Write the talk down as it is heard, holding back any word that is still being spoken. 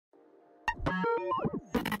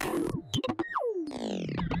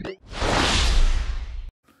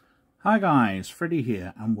Hi guys, Freddy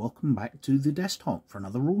here and welcome back to the desktop for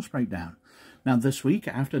another rules breakdown. Now this week,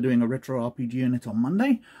 after doing a retro RPG unit on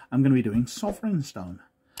Monday, I'm going to be doing Sovereign Stone.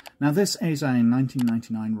 Now this is a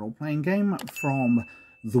 1999 role-playing game from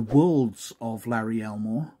the worlds of Larry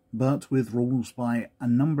Elmore, but with rules by a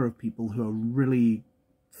number of people who are really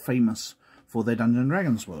famous for their Dungeons &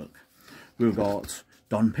 Dragons work. We've got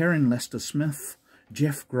Don Perrin, Lester Smith,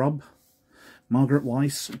 Jeff Grubb, Margaret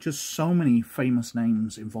Weis, just so many famous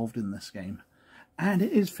names involved in this game. And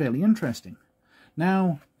it is fairly interesting.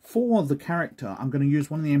 Now, for the character, I'm going to use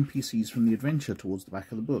one of the NPCs from the adventure towards the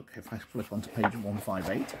back of the book. If I flip onto page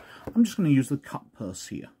 158, I'm just going to use the cut purse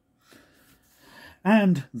here.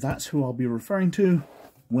 And that's who I'll be referring to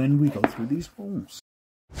when we go through these rules.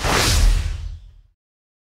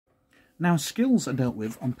 Now, skills are dealt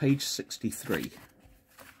with on page 63.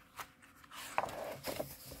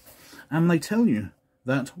 And they tell you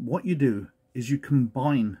that what you do is you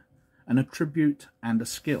combine an attribute and a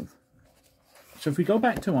skill. So if we go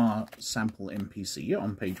back to our sample NPC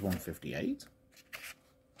on page 158,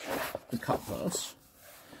 the cut purse,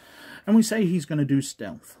 and we say he's going to do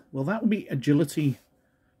stealth. Well, that would be agility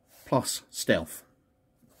plus stealth.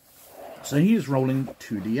 So he is rolling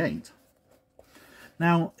 2d8.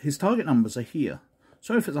 Now, his target numbers are here.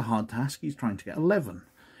 So if it's a hard task, he's trying to get 11.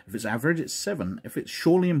 If it's average, it's 7. If it's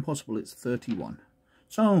surely impossible, it's 31.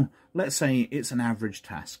 So, let's say it's an average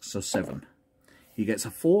task, so 7. He gets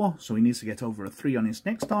a 4, so he needs to get over a 3 on his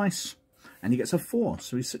next dice. And he gets a 4,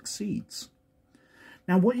 so he succeeds.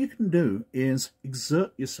 Now, what you can do is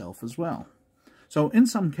exert yourself as well. So, in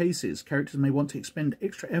some cases, characters may want to expend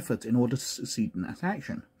extra effort in order to succeed in that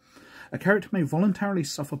action. A character may voluntarily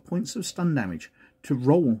suffer points of stun damage to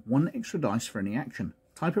roll 1 extra dice for any action.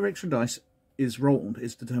 Type of extra dice is rolled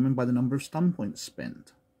is determined by the number of stun points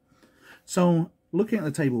spent. So, looking at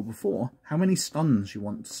the table before, how many stuns you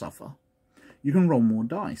want to suffer, you can roll more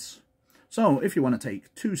dice. So, if you want to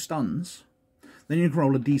take 2 stuns, then you can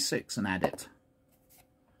roll a d6 and add it.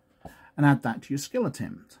 And add that to your skill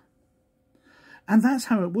attempt. And that's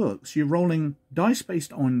how it works. You're rolling dice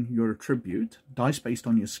based on your attribute, dice based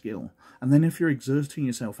on your skill, and then if you're exerting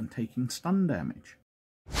yourself and taking stun damage.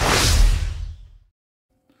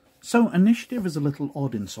 So, initiative is a little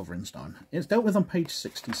odd in Sovereign Stone. It's dealt with on page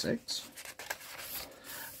 66,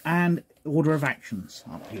 and order of actions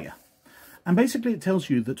up here. And basically it tells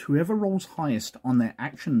you that whoever rolls highest on their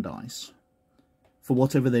action dice, for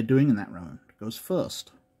whatever they're doing in that round, goes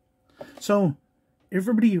first. So,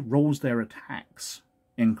 everybody rolls their attacks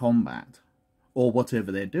in combat, or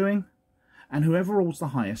whatever they're doing, and whoever rolls the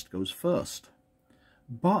highest goes first.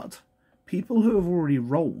 But people who have already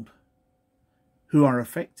rolled, who are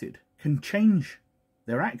affected, can change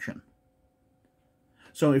their action.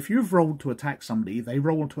 So if you've rolled to attack somebody, they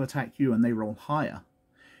roll to attack you and they roll higher,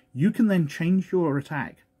 you can then change your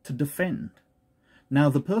attack to defend. Now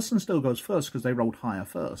the person still goes first because they rolled higher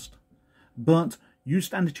first, but you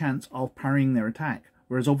stand a chance of parrying their attack,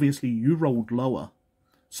 whereas obviously you rolled lower,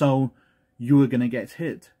 so you were going to get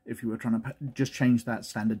hit if you were trying to just change that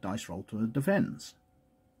standard dice roll to a defense.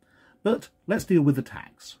 But let's deal with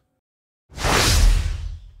attacks.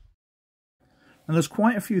 And there's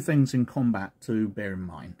quite a few things in combat to bear in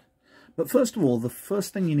mind. But first of all, the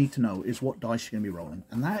first thing you need to know is what dice you're going to be rolling.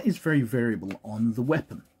 And that is very variable on the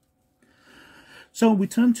weapon. So we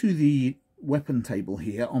turn to the weapon table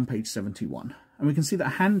here on page 71. And we can see that a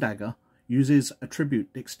hand dagger uses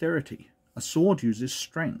attribute dexterity. A sword uses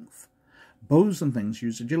strength. Bows and things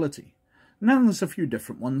use agility. Now there's a few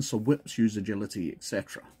different ones, so whips use agility,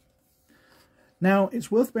 etc. Now,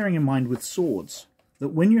 it's worth bearing in mind with swords that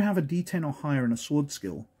when you have a d10 or higher in a sword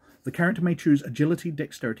skill, the character may choose agility,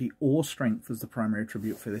 dexterity, or strength as the primary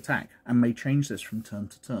attribute for the attack, and may change this from turn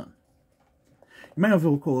to turn. You may,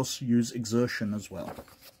 of course, use exertion as well.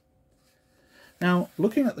 Now,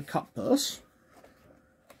 looking at the cut purse,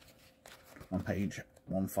 on page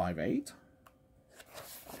 158,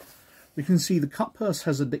 we can see the cut purse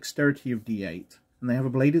has a dexterity of d8, and they have a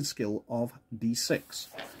bladed skill of d6.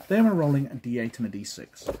 They are rolling a d8 and a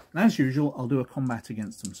d6. And as usual, I'll do a combat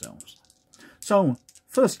against themselves. So,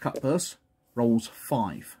 first cut purse rolls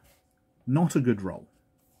 5. Not a good roll.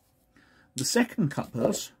 The second cut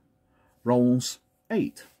purse rolls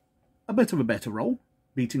 8. A bit of a better roll,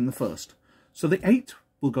 beating the first. So the 8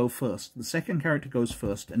 will go first. The second character goes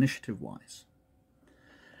first, initiative-wise.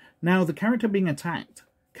 Now, the character being attacked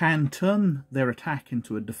can turn their attack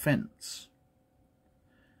into a defense,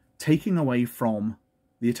 taking away from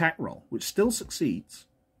the attack roll, which still succeeds,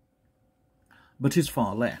 but is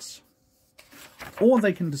far less. Or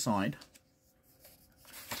they can decide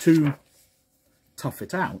to tough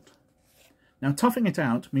it out. Now, toughing it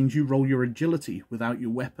out means you roll your agility without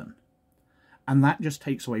your weapon, and that just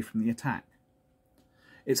takes away from the attack.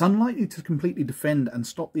 It's unlikely to completely defend and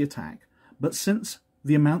stop the attack, but since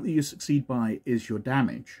the amount that you succeed by is your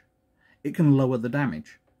damage, it can lower the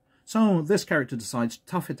damage. So this character decides to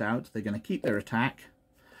tough it out, they're going to keep their attack,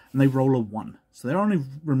 and they roll a 1. So they're only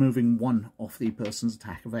removing 1 off the person's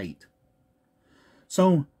attack of 8.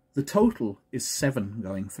 So the total is 7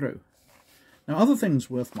 going through. Now, other things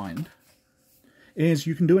worth mind is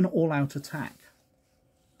you can do an all-out attack.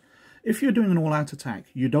 If you're doing an all-out attack,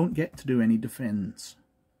 you don't get to do any defense,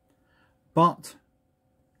 but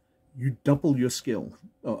you double your skill,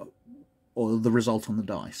 or the result on the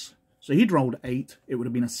dice. So he'd rolled 8, it would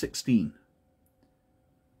have been a 16.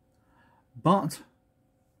 But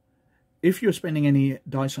if you're spending any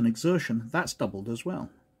dice on exertion, that's doubled as well.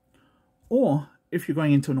 Or if you're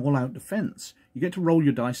going into an all-out defense, you get to roll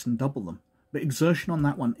your dice and double them. But exertion on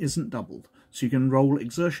that one isn't doubled, so you can roll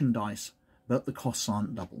exertion dice, but the costs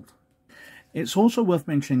aren't doubled. It's also worth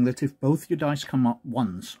mentioning that if both your dice come up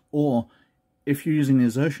 1s, or if you're using the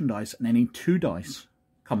exertion dice and any 2 dice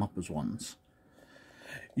come up as 1s,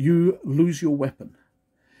 you lose your weapon.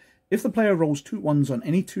 If the player rolls 2 1s on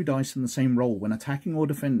any 2 dice in the same roll when attacking or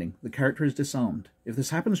defending, the character is disarmed. If this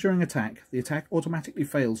happens during attack, the attack automatically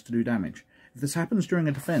fails to do damage. If this happens during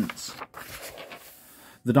a defense,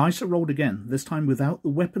 the dice are rolled again, this time without the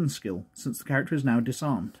weapon skill, since the character is now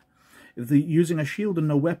disarmed. If they're using a shield and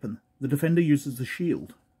no weapon, the defender uses the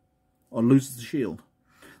shield, or loses the shield.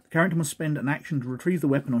 The character must spend an action to retrieve the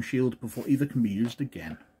weapon or shield before either can be used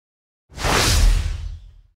again.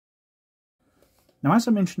 Now, as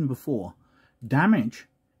I mentioned before, damage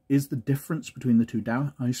is the difference between the 2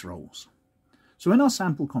 dice rolls. So in our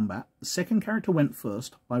sample combat, the second character went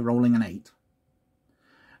first by rolling an 8.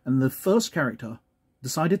 And the first character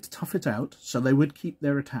decided to tough it out so they would keep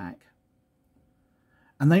their attack.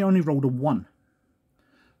 And they only rolled a 1.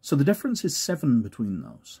 So the difference is 7 between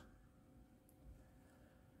those.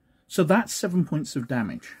 So that's 7 points of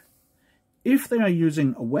damage. If they are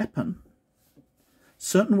using a weapon,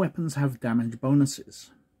 certain weapons have damage bonuses.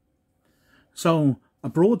 So a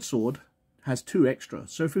broadsword has 2 extra.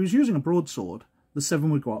 So if he was using a broadsword, the 7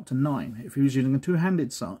 would go up to 9. If he was using a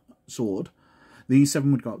 2-handed sword, the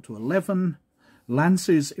 7 would go up to 11.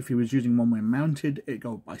 Lances, if he was using one when mounted, it'd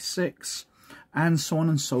go up by 6. And so on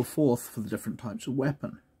and so forth for the different types of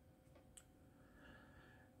weapon.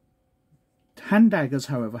 Hand daggers,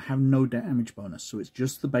 however, have no damage bonus, so it's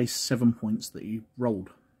just the base 7 points that you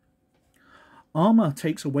rolled. Armour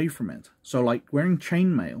takes away from it, so like wearing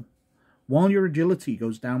chainmail, while your agility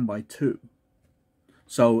goes down by 2,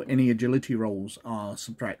 so any agility rolls are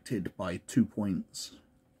subtracted by 2 points.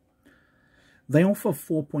 They offer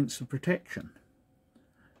 4 points of protection,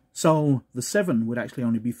 so the 7 would actually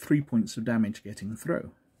only be 3 points of damage getting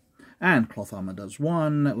through. And cloth armour does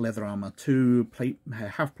 1, leather armour 2,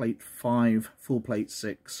 half plate 5, full plate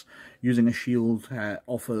 6. Using a shield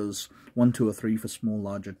offers 1, 2 or 3 for small,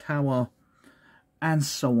 larger tower, and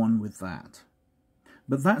so on with that.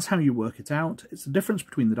 But that's how you work it out. It's the difference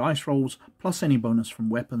between the dice rolls, plus any bonus from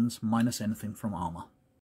weapons, minus anything from armour.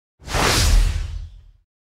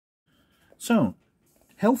 So,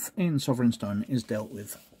 health in Sovereign Stone is dealt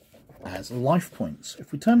with as life points.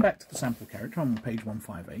 If we turn back to the sample character on page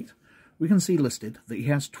 158, we can see listed that he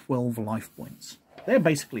has 12 life points. They're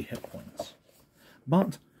basically hit points.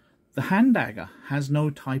 But the hand dagger has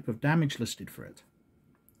no type of damage listed for it.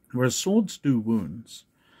 Whereas swords do wounds,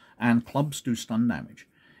 and clubs do stun damage.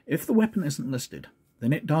 If the weapon isn't listed,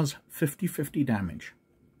 then it does 50-50 damage,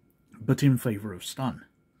 but in favour of stun.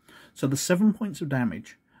 So the 7 points of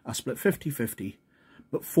damage are split 50-50,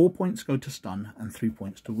 but 4 points go to stun and 3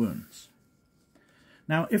 points to wounds.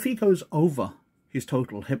 Now, if he goes over his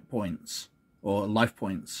total hit points, or life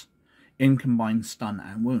points, in combined stun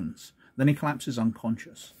and wounds, then he collapses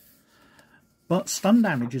unconscious. But stun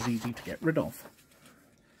damage is easy to get rid of.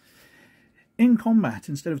 In combat,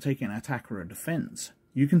 instead of taking an attack or a defense,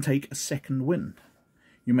 you can take a second wind.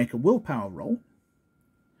 You make a willpower roll,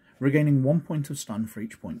 regaining 1 point of stun for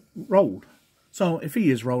each point rolled. So if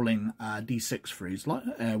he is rolling a d6 for his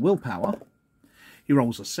willpower, he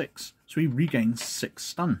rolls a 6, so he regains 6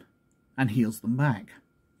 stun and heals them back.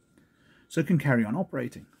 So it can carry on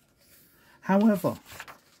operating. However,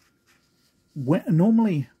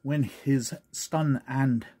 normally when his stun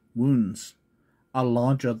and wounds are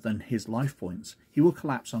larger than his life points, he will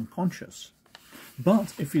collapse unconscious.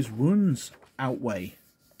 But if his wounds outweigh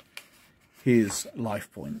his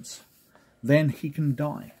life points, then he can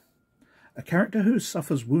die. A character who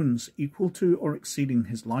suffers wounds equal to or exceeding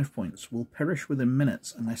his life points will perish within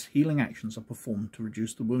minutes unless healing actions are performed to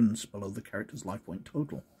reduce the wounds below the character's life point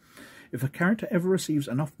total. If a character ever receives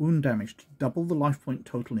enough wound damage to double the life point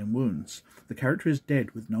total in wounds, the character is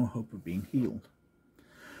dead with no hope of being healed.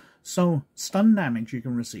 So, stun damage you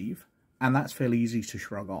can receive, and that's fairly easy to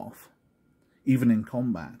shrug off, even in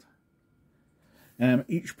combat.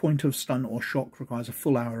 Each point of stun or shock requires a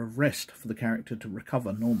full hour of rest for the character to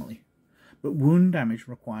recover normally. But wound damage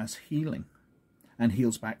requires healing, and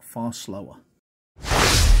heals back far slower.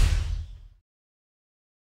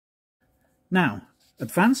 Now,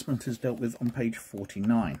 advancement is dealt with on page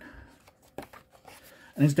 49,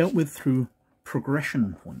 and is dealt with through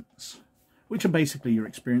progression points, which are basically your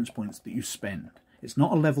experience points that you spend. It's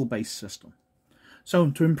not a level-based system. So,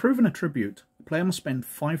 to improve an attribute, the player must spend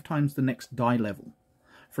 5 times the next die level.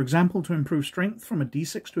 For example, to improve strength from a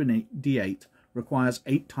d6 to a d8, requires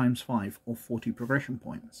 8 times 5 or 40 progression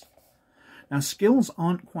points. Now skills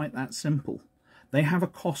aren't quite that simple. They have a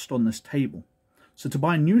cost on this table. So to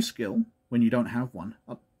buy a new skill, when you don't have one,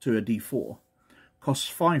 up to a d4, costs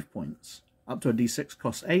 5 points. Up to a d6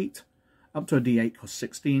 costs 8, up to a d8 costs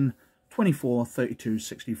 16, 24, 32,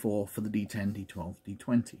 64 for the d10, d12,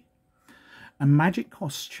 d20. And magic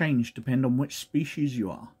costs change depending on which species you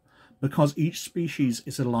are, because each species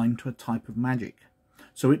is aligned to a type of magic.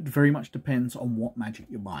 So it very much depends on what magic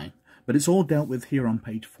you're buying. But it's all dealt with here on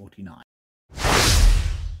page 49.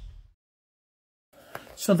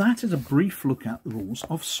 So that is a brief look at the rules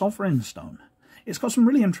of Sovereign Stone. It's got some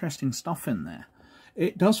really interesting stuff in there.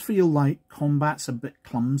 It does feel like combat's a bit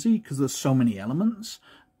clumsy because there's so many elements,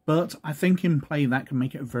 but I think in play that can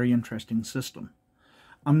make it a very interesting system.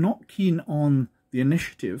 I'm not keen on the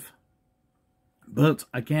initiative, but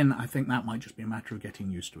again, I think that might just be a matter of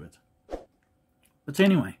getting used to it. But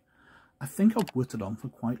anyway, I think I've whittled on for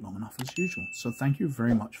quite long enough as usual, so thank you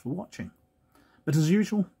very much for watching. But as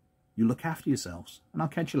usual, you look after yourselves, and I'll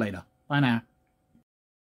catch you later. Bye now.